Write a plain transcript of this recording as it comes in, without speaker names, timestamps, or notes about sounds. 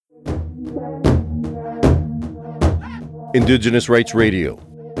Indigenous Rights Radio,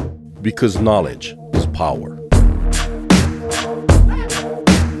 because knowledge is power.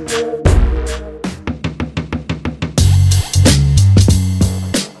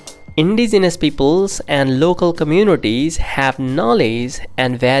 Indigenous peoples and local communities have knowledge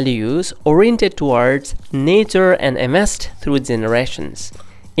and values oriented towards nature and amassed through generations.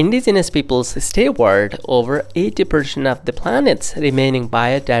 Indigenous peoples steward over 80% of the planet's remaining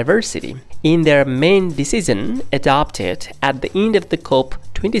biodiversity. In their main decision adopted at the end of the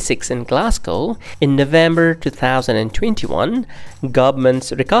COP28 in Glasgow in November 2021,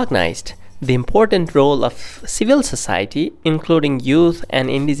 governments recognized the important role of civil society, including youth and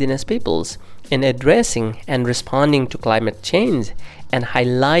indigenous peoples, in addressing and responding to climate change and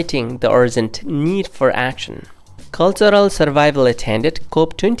highlighting the urgent need for action. Cultural Survival attended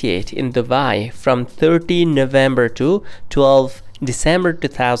COP28 in Dubai from 30 November to 12 December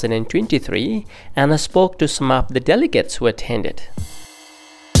 2023 and spoke to some of the delegates who attended.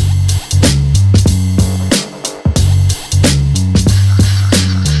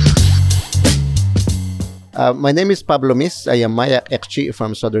 My name is Pablo Mis. I am Maya Ekchi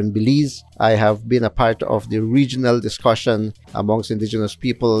from Southern Belize. I have been a part of the regional discussion amongst indigenous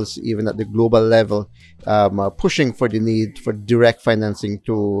peoples, even at the global level, pushing for the need for direct financing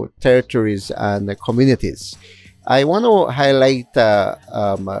to territories and communities. I want to highlight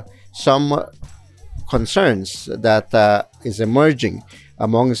some concerns that is emerging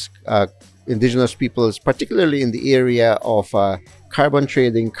amongst indigenous peoples, particularly in the area of carbon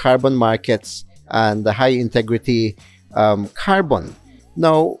trading, carbon markets, and the high integrity carbon.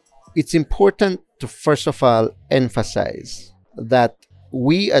 Now, it's important to first of all emphasize that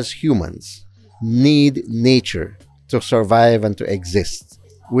we as humans need nature to survive and to exist.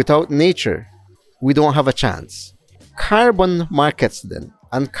 Without nature, we don't have a chance. Carbon markets then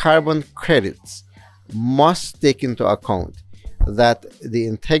and carbon credits must take into account that the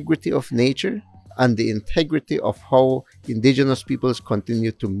integrity of nature and the integrity of how indigenous peoples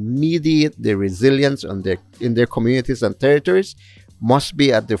continue to mediate their resilience in their communities and territories must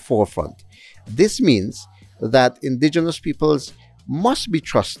be at the forefront. This means that indigenous peoples must be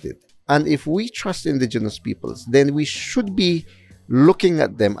trusted. And if we trust indigenous peoples, then we should be looking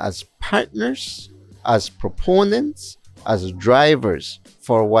at them as partners, as proponents, as drivers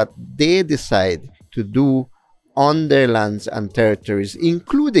for what they decide to do on their lands and territories,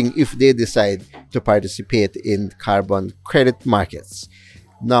 including if they decide to participate in carbon credit markets.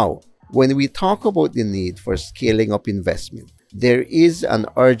 Now, when we talk about the need for scaling up investment, there is an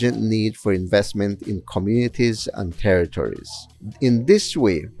urgent need for investment in communities and territories. In this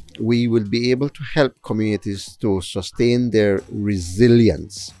way, we will be able to help communities to sustain their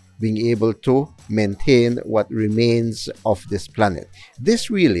resilience, being able to maintain what remains of this planet. This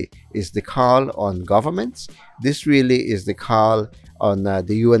really is the call on governments. This really is the call on the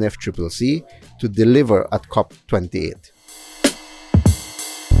UNFCCC to deliver at COP28.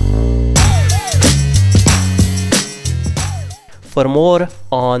 For more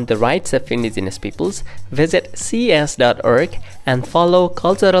on the rights of indigenous peoples, visit cs.org and follow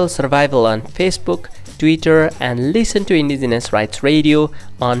Cultural Survival on Facebook, Twitter, and listen to Indigenous Rights Radio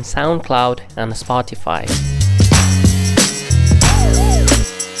on SoundCloud and Spotify.